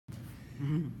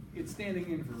It's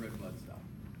standing in for red blood cell.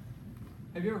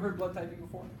 Have you ever heard blood typing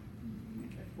before?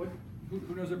 Okay.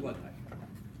 Who knows their blood type?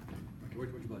 Okay,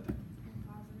 what's your blood type?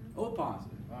 Positive. O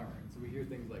positive. All right. So we hear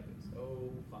things like this. O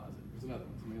positive. There's another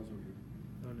one. Somebody else over here.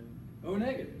 Oh no. O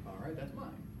negative. All right, that's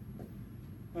mine.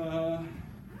 O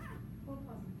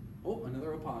positive. Oh,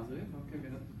 another O positive. Okay,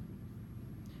 good.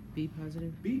 B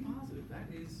positive. B positive. That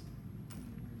is.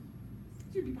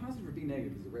 Either B positive or B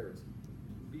negative is the rarest.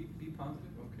 B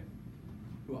positive. Okay.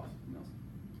 Who else? Who else?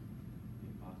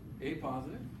 A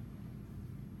positive.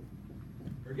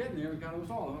 We're getting there. We got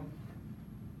almost all of them.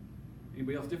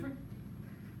 Anybody else different?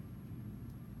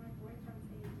 My boyfriend's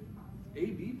AB positive.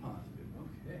 AB positive.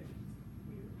 Okay.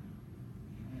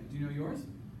 Weird. Do you know yours?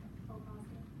 O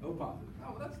positive. O positive.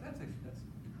 Oh, that's actually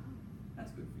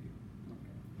that's good for you.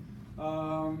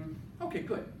 Okay. Okay,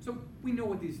 good. So we know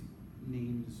what these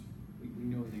names. We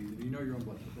know names. If you know your own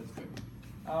blood type, that's good.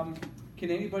 Can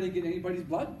anybody get anybody's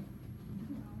blood?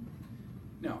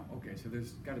 No. Okay. So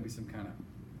there's got to be some kind of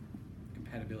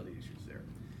compatibility issues there.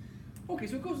 Okay.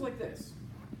 So it goes like this.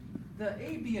 The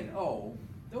A, B, and O,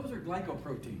 those are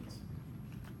glycoproteins.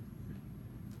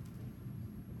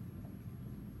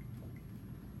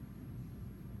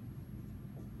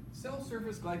 Cell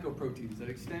surface glycoproteins that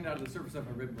extend out of the surface of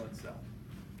a red blood cell.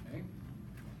 Okay?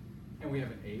 And we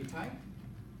have an A type.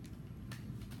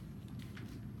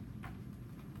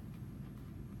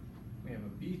 We have a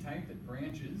B type that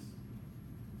branches.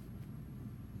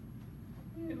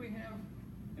 And we have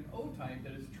an O type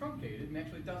that is truncated and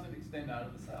actually doesn't extend out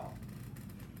of the cell.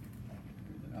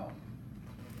 Here's an O.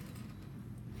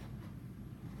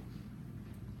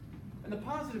 And the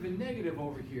positive and negative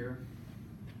over here,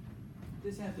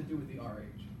 this has to do with the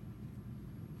RH.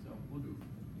 So we'll do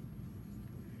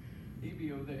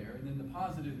ABO there, and then the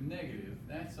positive and negative,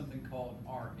 that's something called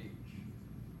RH,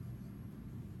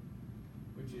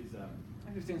 which is,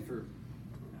 actually stands for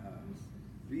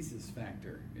rhesus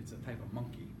factor. It's a type of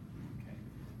monkey.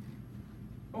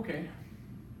 Okay.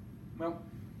 Well,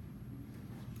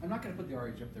 I'm not going to put the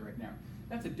RH up there right now.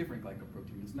 That's a different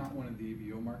glycoprotein. It's not one of the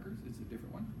ABO markers. It's a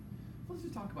different one. Let's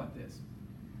just talk about this.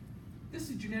 This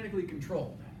is genetically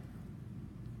controlled.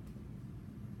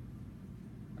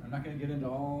 I'm not going to get into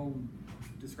all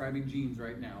describing genes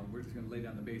right now. We're just going to lay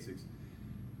down the basics.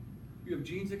 You have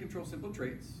genes that control simple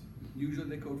traits. Usually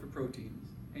they code for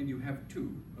proteins. And you have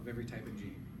two of every type of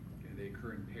gene. Okay, they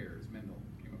occur in pairs. Mendel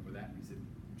came up with that, and he said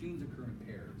genes occur in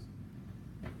pairs.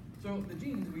 So the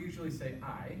genes, we usually say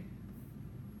I,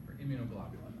 for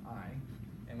immunoglobulin, I,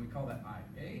 and we call that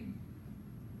IA,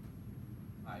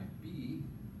 IB,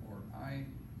 or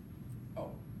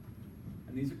IO.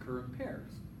 And these occur in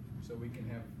pairs. So we can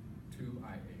have two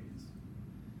IAs,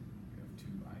 we have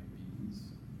two IBs,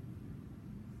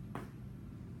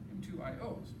 and two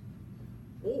IOs.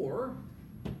 Or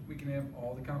we can have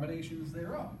all the combinations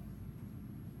thereof.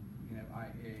 We can have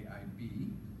IA,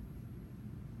 IB,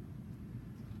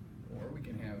 or we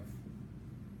can have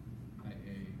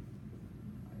IA,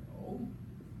 IO, or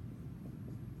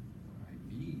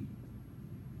IB,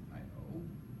 IO,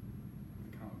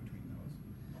 the comma between those.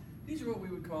 These are what we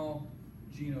would call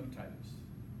genotypes.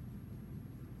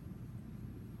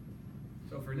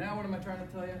 So for now, what am I trying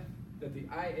to tell you? That the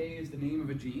IA is the name of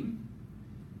a gene,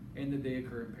 and that they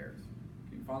occur in pairs.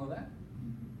 Can you follow that?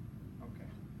 Okay.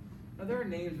 Now there are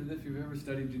names for this. If you've ever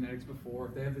studied genetics before,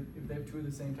 if they have two of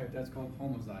the same type, that's called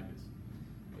homozygous.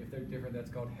 If they're different, that's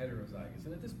called heterozygous.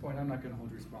 And at this point, I'm not going to hold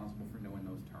you responsible for knowing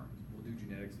those terms. We'll do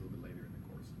genetics a little bit later in the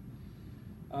course.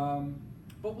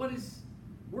 But what is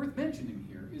worth mentioning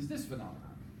here is this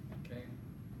phenomenon. Okay.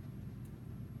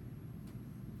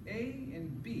 A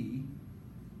and B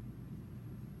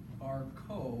are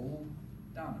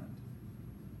co-dominant.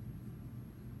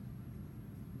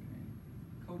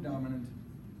 Codominant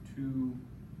to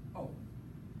O,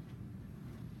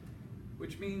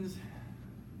 which means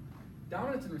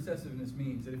dominance and recessiveness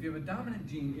means that if you have a dominant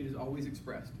gene, it is always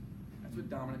expressed. That's what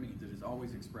dominant means, it is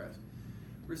always expressed.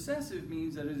 Recessive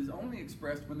means that it is only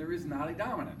expressed when there is not a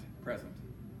dominant present.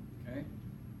 Okay?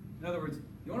 In other words,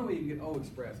 the only way you can get O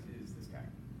expressed is this guy,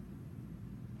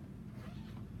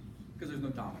 because there's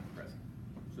no dominant present.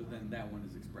 So then that one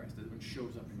is expressed. That one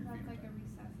shows up in your phenotype. That's like a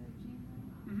recessive gene?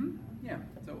 Mm-hmm. Yeah,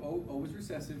 so O is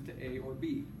recessive to A or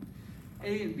B.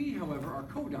 A and B, however, are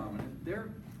codominant. They're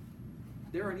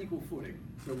on equal footing.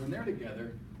 So when they're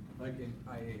together, like in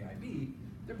IA, IB,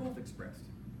 they're both expressed.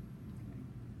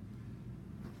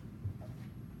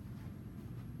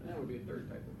 And that would be a third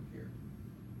type over here.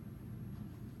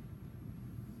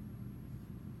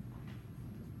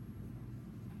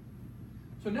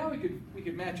 So now we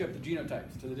could match up the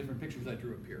genotypes to the different pictures I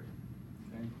drew up here.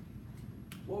 Okay.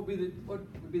 what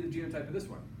would be the genotype of this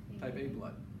one? Type A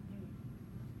blood.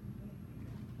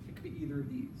 It could be either of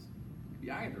these. It could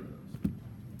be either of those.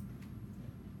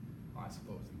 Well, I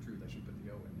suppose in truth I should put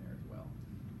the O in there as well.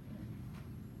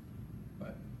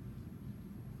 But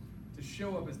to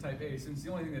show up as type A, since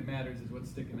the only thing that matters is what's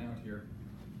sticking out here,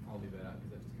 I'll leave that out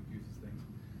because that just confuses things.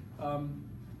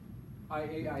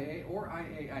 IAIA or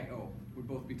IAIO would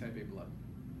both be type A blood.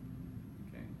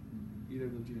 Okay, either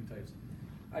of the genotypes.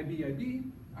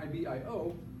 IBIB,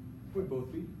 IBIO would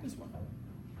both be this one.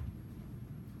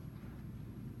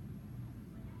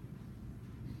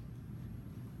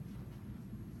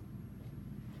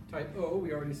 Type O,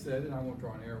 we already said, and I won't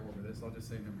draw an arrow over this, I'll just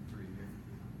say number 3 here.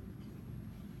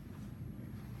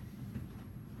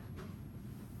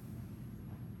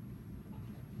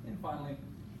 And finally,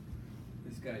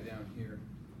 this guy down here,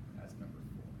 that's number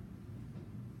 4.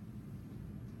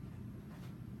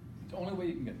 It's the only way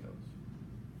you can get those.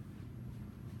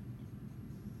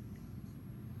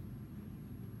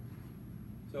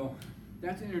 So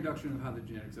that's an introduction of how the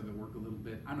genetics of it work a little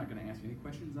bit. I'm not going to ask you any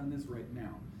questions on this right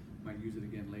now. Might use it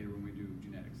again later when we do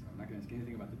genetics. I'm not going to ask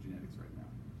anything about the genetics right now.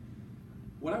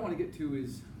 What I want to get to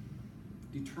is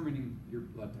determining your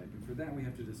blood type. And for that, we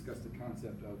have to discuss the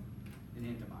concept of an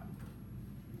antibody.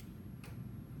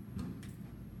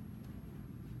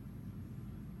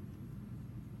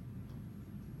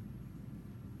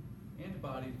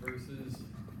 Antibody versus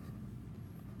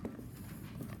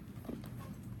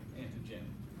antigen.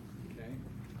 Okay?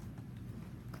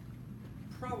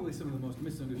 Probably some of the most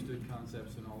misunderstood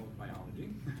concepts in all of biology.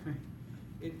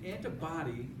 An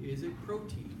antibody is a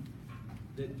protein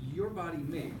that your body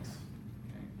makes,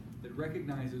 okay, that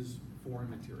recognizes foreign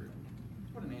material.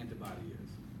 That's what an antibody is.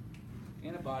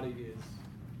 Antibody is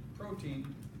protein,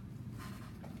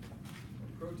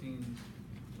 a protein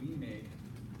we make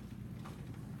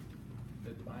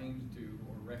that binds to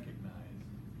or recognize.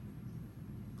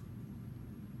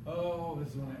 Oh, this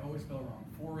is one I always spell wrong.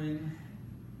 Foreign.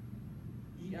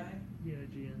 EI? Yeah,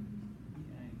 GN.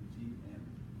 EIGN.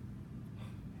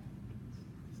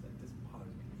 This bothers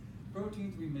me.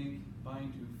 Proteins we make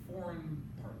bind to foreign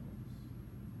particles.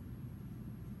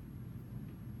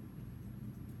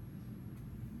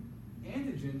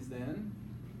 Antigens, then,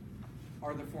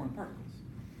 are the foreign particles.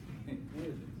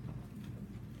 Antigens.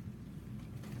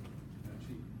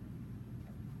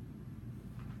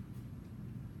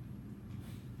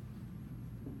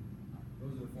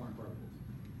 Those are the foreign particles.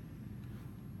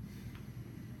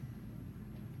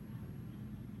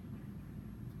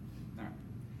 All right.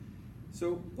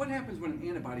 So what happens when an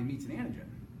antibody meets an antigen?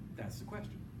 That's the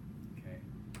question. Okay.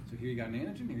 So here you got an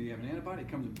antigen, here you have an antibody, it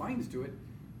comes and binds to it.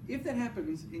 If that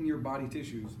happens in your body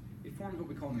tissues, it forms what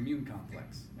we call an immune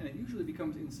complex, and it usually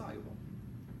becomes insoluble.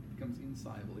 It becomes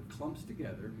insoluble. It clumps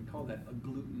together, and we call that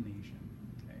agglutination.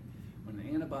 Okay. When an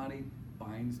antibody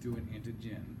binds to an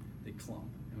antigen, they clump,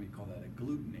 and we call that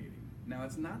agglutinating. Now,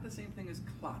 it's not the same thing as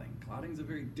clotting. Clotting is a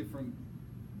very different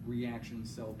reaction,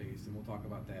 cell-based, and we'll talk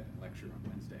about that in lecture on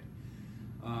Wednesday.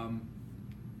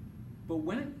 But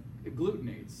when it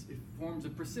agglutinates, it forms a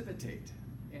precipitate,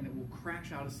 and it will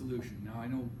crash out a solution. Now, I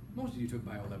know most of you took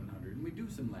Bio 1100, and we do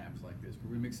some labs like this,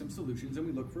 where we mix some solutions and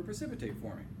we look for a precipitate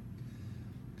forming.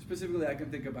 Specifically, I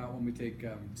can think about when we take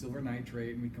silver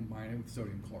nitrate and we combine it with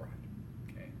sodium chloride.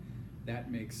 Okay, that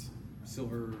makes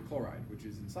silver chloride, which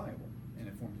is insoluble, and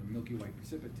it forms a milky white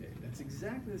precipitate. That's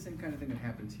exactly the same kind of thing that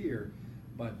happens here,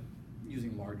 but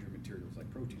using larger materials like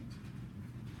proteins.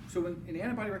 So when an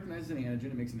antibody recognizes an antigen,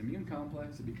 it makes an immune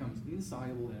complex, it becomes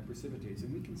insoluble, and it precipitates,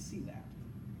 and we can see that.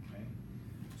 Okay?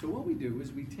 So what we do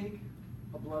is we take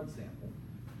a blood sample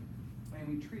and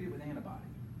we treat it with antibody.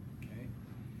 Okay?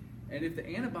 And if the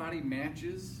antibody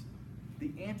matches the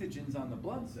antigens on the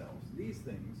blood cells, these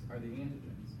things are the antigens.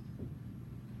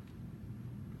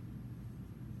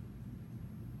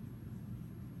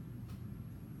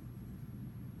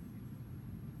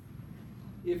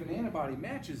 If an antibody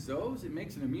matches those, it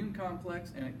makes an immune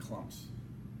complex and it clumps.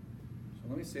 So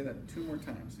let me say that 2 more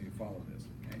times so you follow this,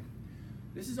 okay?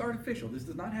 This is artificial. This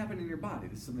does not happen in your body.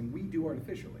 This is something we do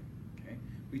artificially, okay?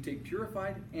 We take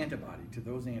purified antibody to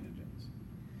those antigens.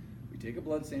 We take a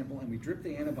blood sample and we drip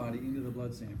the antibody into the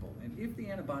blood sample. And if the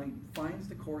antibody finds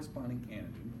the corresponding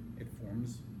antigen, it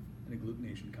forms an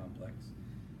agglutination complex.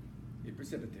 It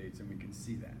precipitates, and we can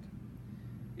see that.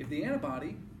 If the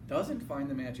antibody doesn't find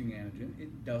the matching antigen,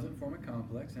 it doesn't form a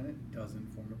complex, and it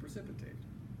doesn't form a precipitate.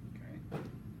 Okay?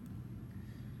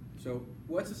 So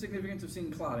what's the significance of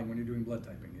seeing clotting when you're doing blood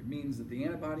typing? It means that the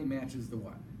antibody matches the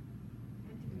what?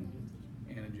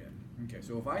 Antigen. Okay,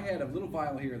 so if I had a little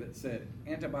vial here that said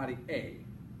antibody A,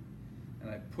 and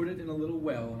I put it in a little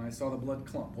well and I saw the blood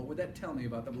clump, what would that tell me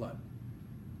about the blood?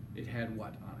 It had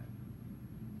what on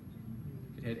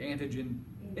it? It had antigen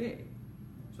A.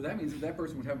 So that means that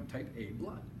person would have type A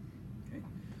blood. Okay?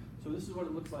 So this is what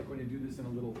it looks like when you do this in a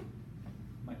little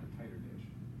microtiter dish.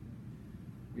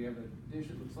 We have a dish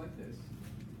that looks like this,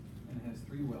 and it has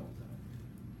 3 wells in it.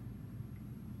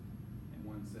 And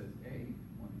one says A,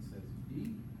 one says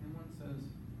B, and one says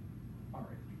RH.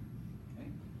 Okay?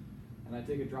 And I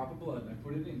take a drop of blood and I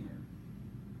put it in here.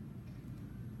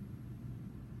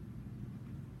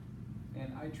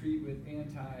 And I treat with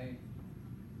anti-A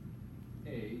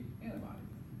antibody.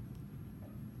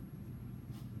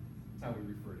 That's how we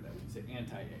refer to that. We say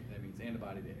anti-A. That means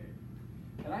antibody to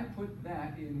A. And I put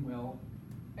that in well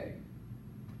A.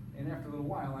 And after a little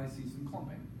while, I see some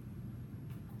clumping.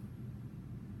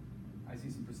 I see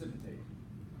some precipitate.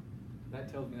 That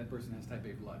tells me that person has type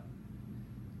A blood.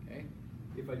 Okay?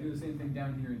 If I do the same thing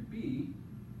down here in B,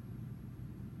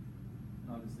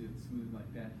 obviously it's smooth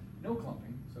like that. No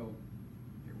clumping. So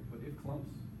here we'll put if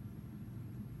clumps,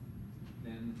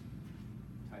 then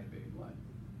type A blood.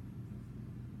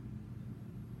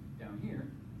 Down here,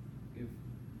 if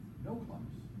no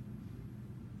clumps,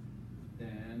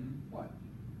 then what?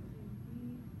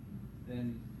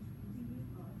 Then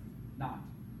not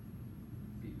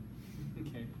B.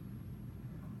 Okay.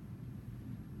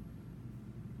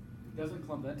 It doesn't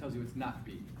clump, that tells you it's not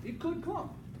B. It could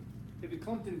clump. If it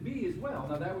clumped in B as well,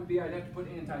 now that would be, I'd have to put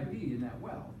anti-B in that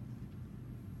well.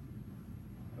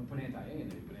 Don't put anti-A in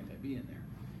there, you put anti-B in there.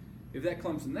 If that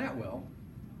clumps in that well,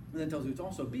 then that tells you it's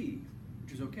also B,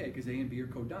 which is okay, because A and B are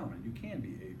codominant. You can be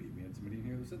A, B. We had somebody in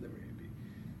here who said they were A and B.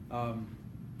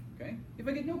 Okay? If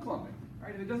I get no clumping, all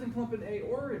right, if it doesn't clump in A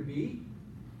or in B,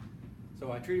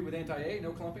 so I treat it with anti-A,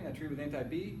 no clumping. I treat it with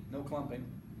anti-B, no clumping.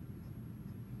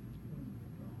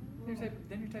 Then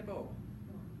you're type O.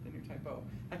 Then you're type O.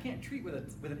 I can't treat with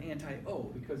an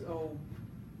anti-O because O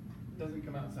doesn't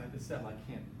come outside the cell. I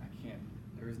can't.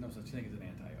 There is no such thing as an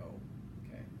anti-O.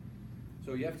 Okay.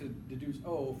 So you have to deduce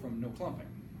O from no clumping.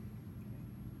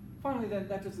 Finally, then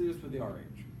that just leaves us with the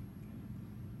RH.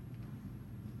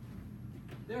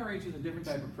 The RH is a different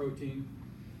type of protein.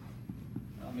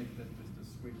 I'll make this just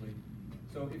a squiggly.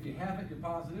 So if you have it, you're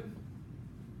positive.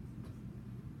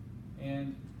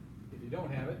 And if you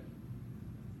don't have it,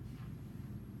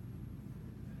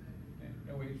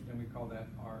 OH, then we call that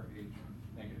RH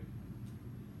negative.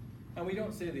 And we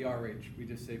don't say the RH, we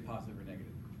just say positive or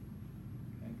negative.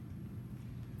 Okay?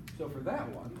 So for that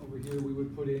one, over here we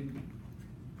would put in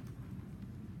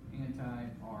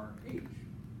anti-RH.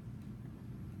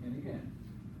 And again,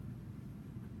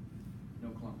 no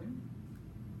clumping.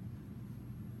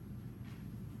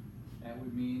 That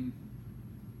would mean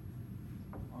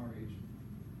RH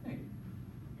negative.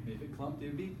 And if it clumped, it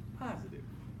would be positive.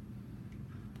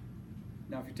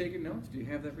 Now, if you're taking notes, do you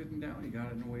have that written down? You got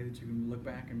it in a way that you can look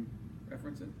back and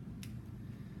reference it?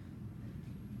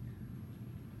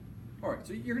 All right,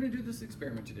 so you're going to do this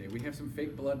experiment today. We have some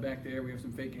fake blood back there. We have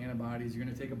some fake antibodies. You're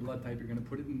going to take a blood type. You're going to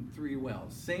put it in 3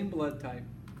 wells. Same blood type.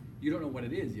 You don't know what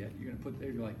it is yet. You're going to put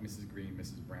there like Mrs. Green,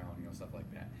 Mrs. Brown, stuff like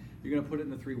that. You're going to put it in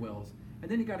the 3 wells. And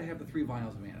then you got to have the 3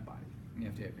 vials of antibody. You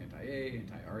have to have anti-A,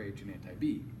 anti-RH, and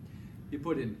anti-B. You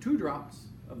put in 2 drops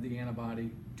of the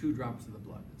antibody, 2 drops of the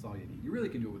blood. That's all you need. You really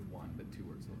can do it with 1, but 2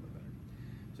 works a little bit better.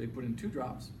 So you put in 2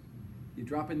 drops. You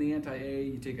drop in the anti-A,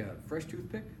 you take a fresh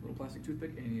toothpick, a little plastic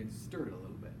toothpick, and you stir it a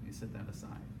little bit. You set that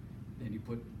aside. Then you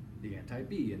put the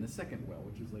anti-B in the second well,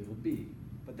 which is labeled B.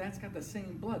 But that's got the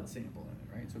same blood sample in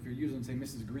it, right? So if you're using, say,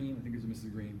 Mrs. Green, I think it's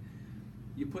Mrs. Green,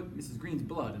 you put Mrs. Green's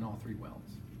blood in all 3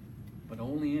 wells. But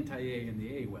only anti-A in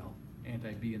the A well,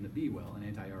 anti-B in the B well, and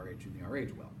anti-RH in the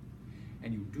RH well.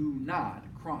 And you do not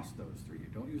cross those 3. You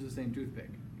don't use the same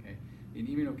toothpick, okay? In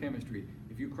immunochemistry,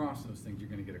 if you cross those things, you're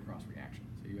going to get a cross reaction.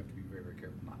 So you have to be very, very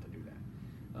careful not to do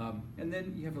that. And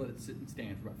then you have to let it sit and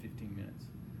stand for about 15 minutes.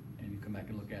 And you come back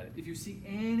and look at it. If you see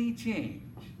any change,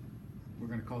 we're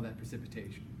going to call that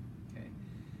precipitation, okay?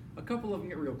 A couple of them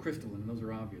get real crystalline, and those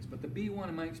are obvious. But the B1,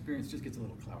 in my experience, just gets a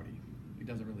little cloudy. It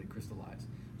doesn't really crystallize.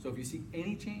 So if you see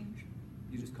any change,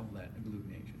 you just call that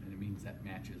agglutination. And it means that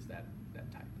matches that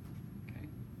type.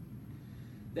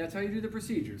 That's how you do the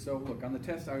procedure. So look, on the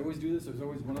test, I always do this. There's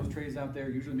always one of those trays out there,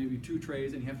 usually maybe 2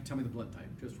 trays, and you have to tell me the blood type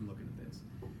just from looking at this.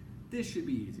 This should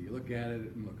be easy. You look at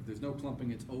it and look, if there's no clumping,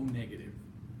 it's O negative.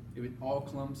 If it all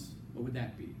clumps, what would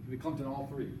that be? If it clumped in all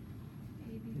 3,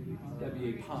 that'd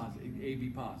be A positive, AB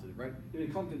positive, right? If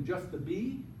it clumped in just the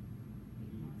B,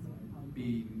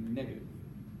 B negative.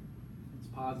 It's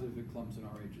positive if it clumps in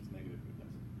RH, it's negative if it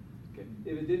doesn't. Okay.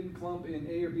 If it didn't clump in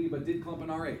A or B, but did clump in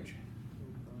RH,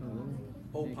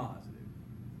 O positive.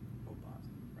 O positive.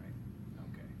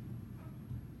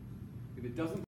 If it doesn't